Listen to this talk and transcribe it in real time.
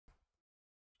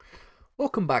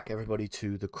Welcome back everybody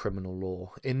to the criminal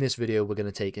law. In this video we're going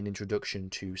to take an introduction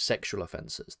to sexual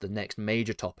offences, the next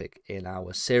major topic in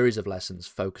our series of lessons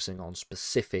focusing on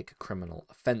specific criminal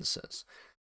offences.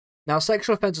 Now,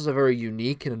 sexual offences are very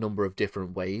unique in a number of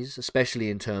different ways,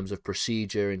 especially in terms of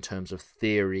procedure, in terms of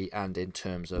theory, and in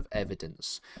terms of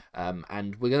evidence.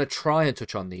 And we're going to try and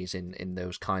touch on these in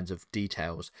those kinds of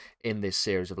details in this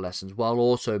series of lessons, while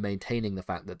also maintaining the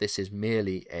fact that this is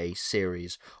merely a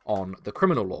series on the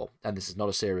criminal law, and this is not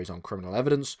a series on criminal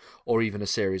evidence or even a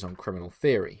series on criminal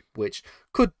theory, which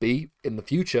could be in the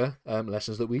future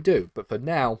lessons that we do. But for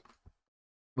now,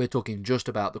 we're talking just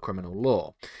about the criminal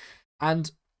law.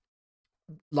 And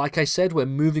like I said, we're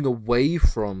moving away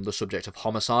from the subject of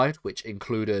homicide, which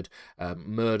included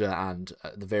murder and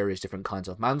the various different kinds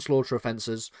of manslaughter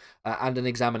offences, and an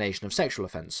examination of sexual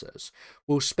offences.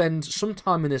 We'll spend some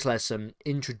time in this lesson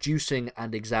introducing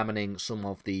and examining some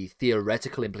of the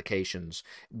theoretical implications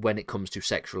when it comes to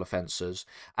sexual offences,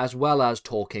 as well as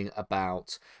talking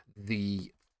about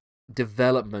the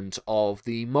development of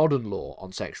the modern law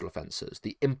on sexual offences,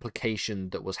 the implication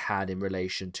that was had in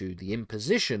relation to the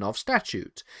imposition of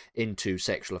statute into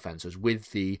sexual offences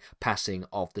with the passing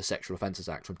of the Sexual Offences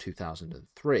Act from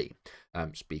 2003.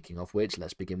 Speaking of which,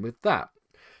 let's begin with that.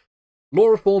 Law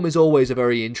reform is always a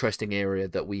very interesting area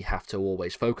that we have to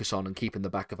always focus on and keep in the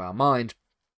back of our mind,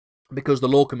 because the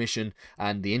Law Commission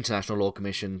and the International Law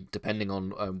Commission, depending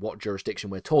on what jurisdiction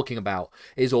we're talking about,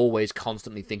 is always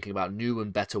constantly thinking about new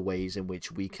and better ways in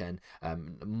which we can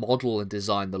model and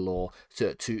design the law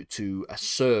to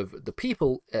serve the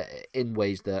people in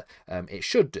ways that it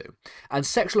should do. And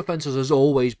sexual offences has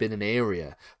always been an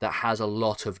area that has a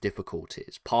lot of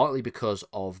difficulties, partly because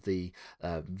of the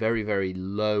very, very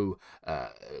low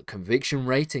conviction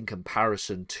rate in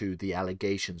comparison to the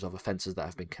allegations of offences that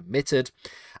have been committed.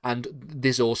 And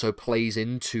this also plays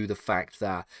into the fact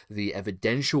that the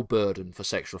evidential burden for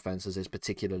sexual offences is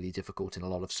particularly difficult in a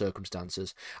lot of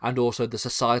circumstances, and also the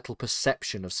societal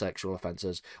perception of sexual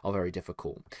offences are very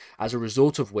difficult. As a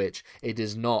result of which, it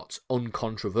is not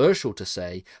uncontroversial to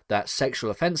say that sexual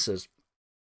offences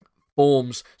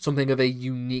forms something of a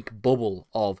unique bubble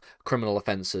of criminal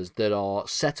offences that are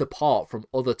set apart from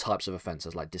other types of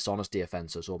offences like dishonesty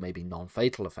offences or maybe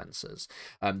non-fatal offences.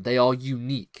 They are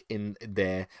unique in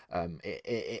their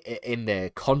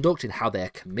conduct, in how they're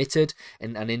committed,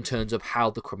 and in terms of how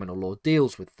the criminal law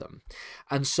deals with them.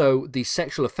 And so the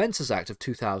Sexual Offences Act of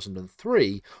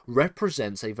 2003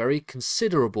 represents a very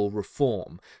considerable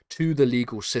reform to the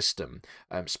legal system,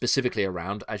 specifically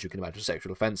around, as you can imagine,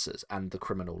 sexual offences and the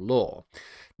criminal law.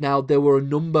 Now, there were a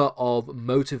number of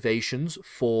motivations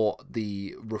for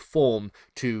the reform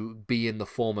to be in the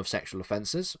form of sexual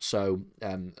offences. So,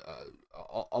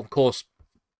 of course,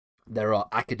 there are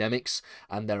academics,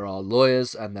 and there are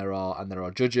lawyers, and there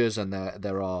are judges, and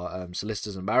there are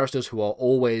solicitors and barristers who are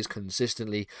always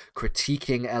consistently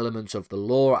critiquing elements of the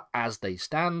law as they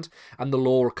stand. And the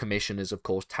Law Commission is, of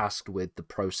course, tasked with the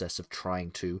process of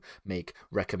trying to make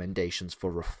recommendations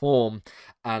for reform,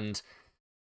 and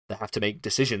they have to make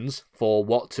decisions for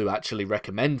what to actually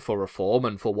recommend for reform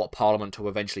and for what Parliament to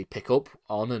eventually pick up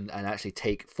on and actually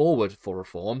take forward for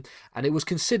reform. And it was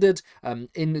considered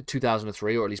in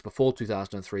 2003, or at least before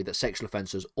 2003, that sexual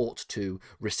offences ought to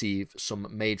receive some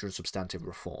major and substantive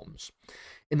reforms.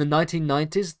 In the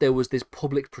 1990s, there was this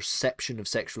public perception of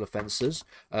sexual offences,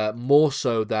 more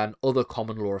so than other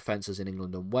common law offences in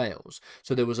England and Wales.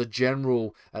 So there was a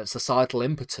general societal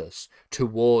impetus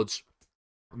towards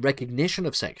recognition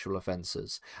of sexual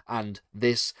offences, and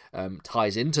this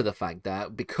ties into the fact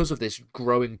that because of this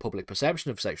growing public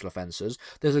perception of sexual offences,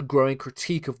 there's a growing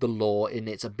critique of the law in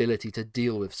its ability to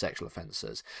deal with sexual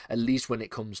offences, at least when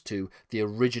it comes to the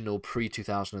original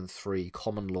pre-2003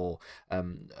 common law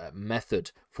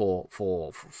method for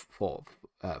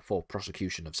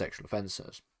prosecution of sexual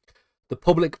offences. The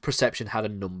public perception had a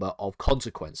number of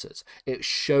consequences. It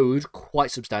showed quite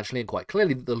substantially and quite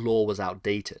clearly that the law was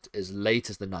outdated as late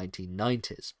as the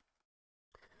 1990s.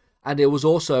 And there was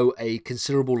also a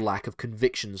considerable lack of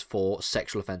convictions for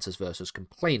sexual offences versus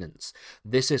complainants.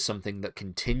 This is something that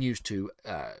continues to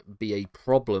be a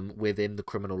problem within the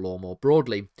criminal law more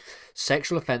broadly.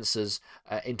 Sexual offences,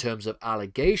 in terms of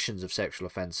allegations of sexual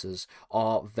offences,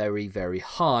 are very, very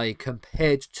high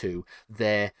compared to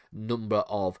their number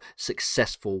of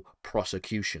successful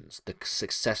prosecutions, the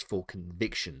successful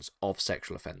convictions of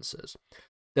sexual offences.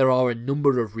 There are a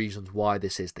number of reasons why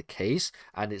this is the case,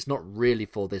 and it's not really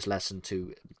for this lesson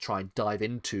to try and dive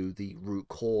into the root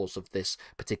cause of this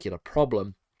particular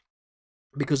problem.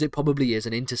 because it probably is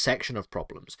an intersection of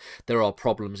problems. There are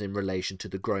problems in relation to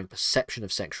the growing perception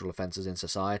of sexual offences in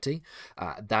society.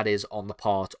 That is on the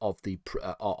part of the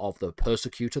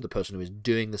persecutor, the person who is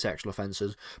doing the sexual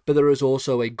offences. But there is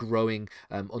also a growing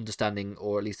understanding,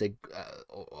 or at least a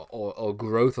or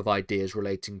growth of ideas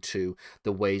relating to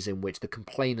the ways in which the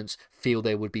complainants feel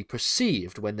they would be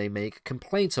perceived when they make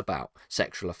complaints about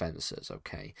sexual offences.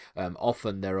 Okay,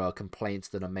 often there are complaints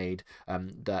that are made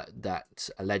that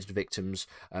alleged victims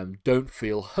don't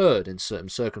feel heard in certain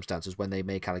circumstances when they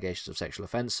make allegations of sexual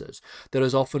offences. There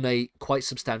is often a quite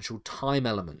substantial time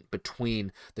element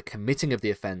between the committing of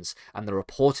the offence and the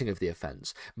reporting of the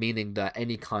offence, meaning that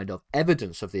any kind of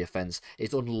evidence of the offence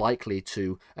is unlikely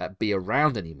to be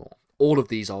around anymore. All of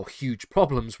these are huge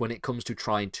problems when it comes to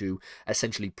trying to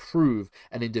essentially prove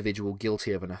an individual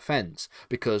guilty of an offence,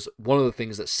 because one of the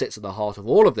things that sits at the heart of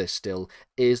all of this still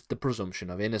is the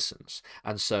presumption of innocence.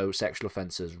 And so sexual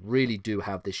offences really do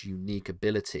have this unique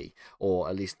ability, or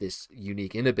at least this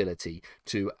unique inability,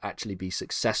 to actually be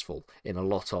successful in a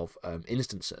lot of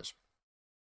instances.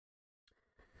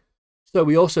 So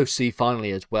we also see,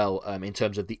 finally, as well, in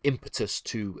terms of the impetus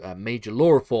to major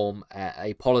law reform,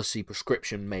 a policy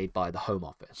prescription made by the Home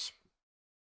Office.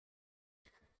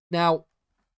 Now,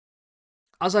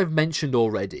 as I've mentioned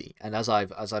already, and as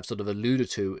I've sort of alluded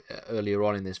to earlier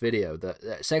on in this video,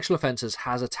 that sexual offences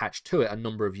has attached to it a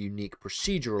number of unique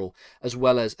procedural as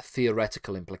well as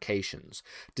theoretical implications.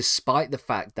 Despite the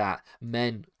fact that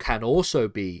men can also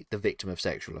be the victim of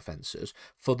sexual offences,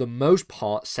 for the most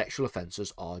part, sexual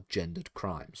offences are gendered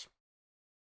crimes.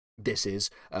 This is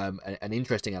an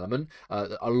interesting element.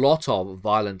 A lot of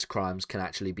violent crimes can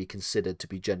actually be considered to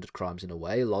be gendered crimes in a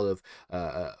way. A lot of,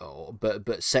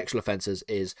 but sexual offences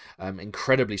is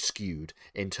incredibly skewed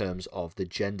in terms of the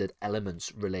gendered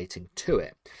elements relating to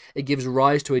it. It gives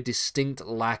rise to a distinct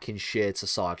lack in shared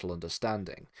societal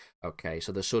understanding. Okay,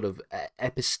 so the sort of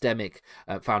epistemic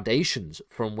foundations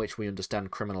from which we understand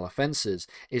criminal offences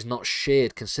is not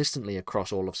shared consistently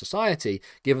across all of society,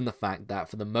 given the fact that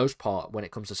for the most part, when it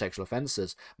comes to sexual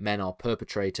offences, men are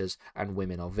perpetrators and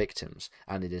women are victims,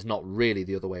 and it is not really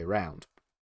the other way around.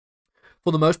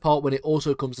 For the most part, when it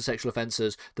also comes to sexual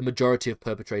offences, the majority of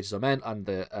perpetrators are men and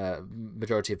the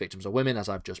majority of victims are women, as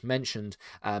I've just mentioned,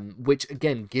 which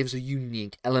again gives a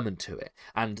unique element to it.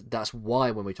 And that's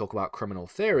why when we talk about criminal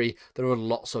theory, there are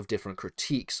lots of different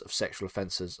critiques of sexual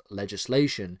offences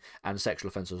legislation and sexual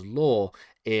offences law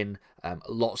in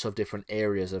lots of different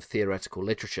areas of theoretical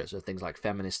literature. So things like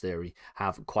feminist theory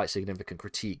have quite significant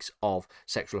critiques of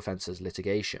sexual offences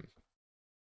litigation.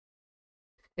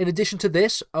 In addition to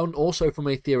this, and also from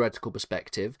a theoretical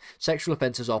perspective, sexual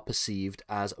offences are perceived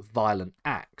as violent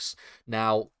acts.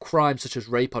 Now, crimes such as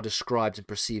rape are described and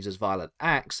perceived as violent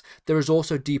acts. There is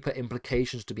also deeper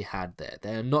implications to be had there.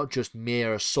 They are not just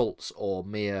mere assaults or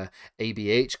mere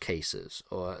ABH cases,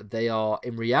 or they are,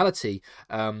 in reality,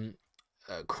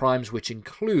 crimes which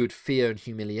include fear and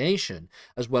humiliation,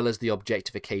 as well as the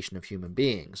objectification of human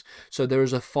beings. So there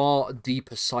is a far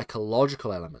deeper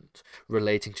psychological element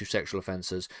relating to sexual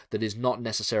offences that is not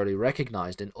necessarily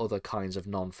recognised in other kinds of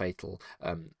non-fatal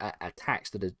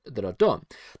attacks that are done.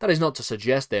 That is not to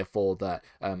suggest, therefore, that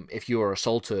if you are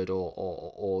assaulted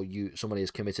or somebody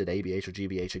has committed ABH or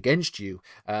GBH against you,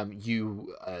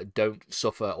 you don't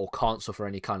suffer or can't suffer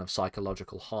any kind of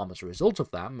psychological harm as a result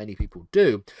of that. Many people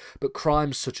do, but crimes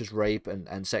such as rape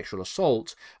and sexual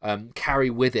assault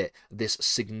carry with it this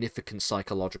significant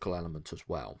psychological element as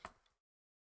well.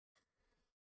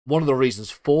 One of the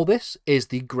reasons for this is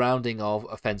the grounding of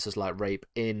offences like rape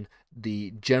in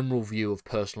the general view of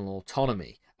personal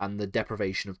autonomy and the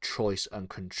deprivation of choice and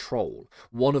control.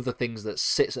 One of the things that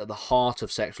sits at the heart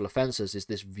of sexual offences is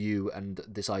this view and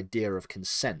this idea of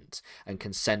consent. And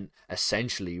consent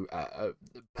essentially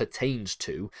pertains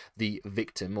to the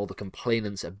victim or the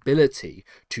complainant's ability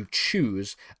to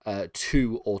choose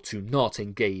to or to not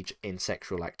engage in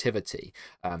sexual activity.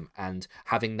 And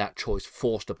having that choice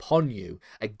forced upon you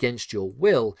against your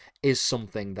will is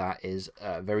something that is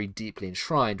very deeply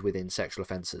enshrined within sexual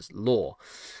offences law.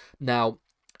 Now,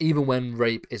 even when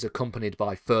rape is accompanied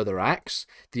by further acts,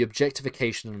 the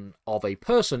objectification of a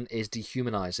person is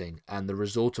dehumanizing, and the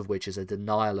result of which is a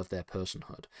denial of their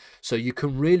personhood. So you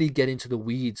can really get into the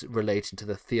weeds relating to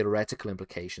the theoretical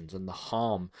implications and the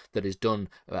harm that is done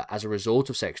as a result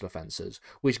of sexual offences,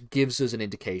 which gives us an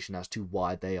indication as to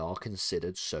why they are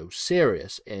considered so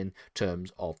serious in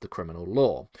terms of the criminal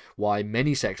law, why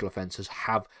many sexual offences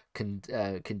have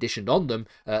conditioned on them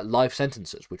life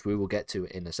sentences, which we will get to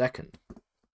in a second.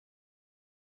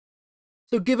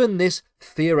 So given this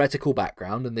theoretical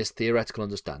background and this theoretical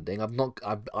understanding,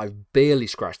 I've barely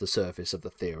scratched the surface of the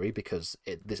theory, because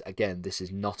this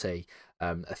is not a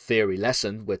theory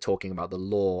lesson. We're talking about the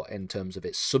law in terms of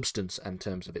its substance and in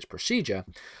terms of its procedure.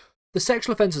 The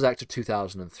Sexual Offences Act of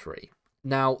 2003.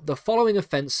 Now, the following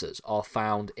offences are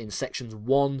found in sections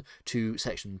 1 to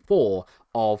section 4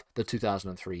 of the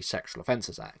 2003 Sexual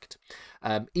Offences Act.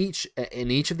 In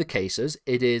each of the cases,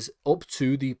 it is up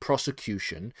to the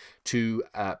prosecution to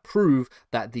prove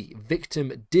that the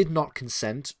victim did not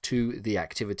consent to the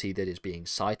activity that is being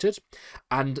cited,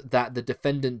 and that the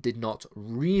defendant did not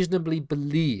reasonably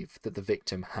believe that the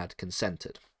victim had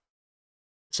consented.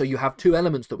 So you have two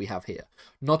elements that we have here.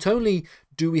 Not only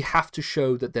do we have to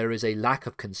show that there is a lack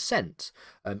of consent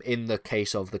in the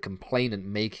case of the complainant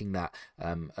making that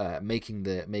making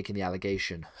the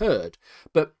allegation heard,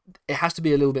 but it has to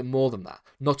be a little bit more than that.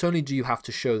 Not only do you have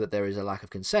to show that there is a lack of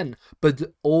consent,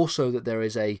 but also that there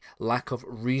is a lack of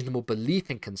reasonable belief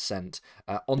in consent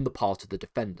on the part of the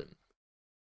defendant.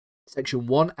 Section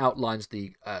 1 outlines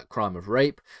the crime of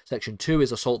rape. Section 2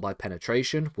 is assault by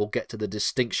penetration. We'll get to the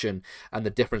distinction and the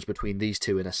difference between these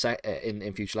two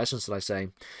in future lessons, that I say.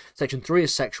 Section 3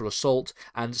 is sexual assault,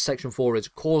 and Section 4 is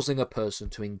causing a person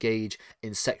to engage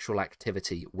in sexual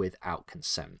activity without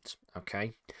consent.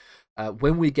 Okay.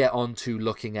 When we get on to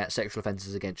looking at sexual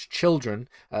offences against children,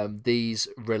 these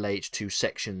relate to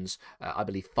sections, I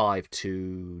believe, 5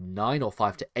 to 9 or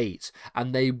 5 to 8,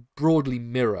 and they broadly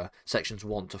mirror sections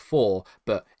 1 to 4,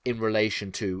 but in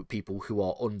relation to people who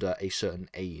are under a certain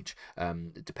age,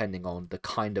 depending on the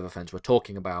kind of offence we're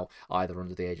talking about, either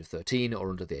under the age of 13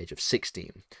 or under the age of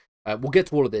 16. We'll get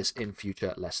to all of this in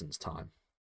future lessons time.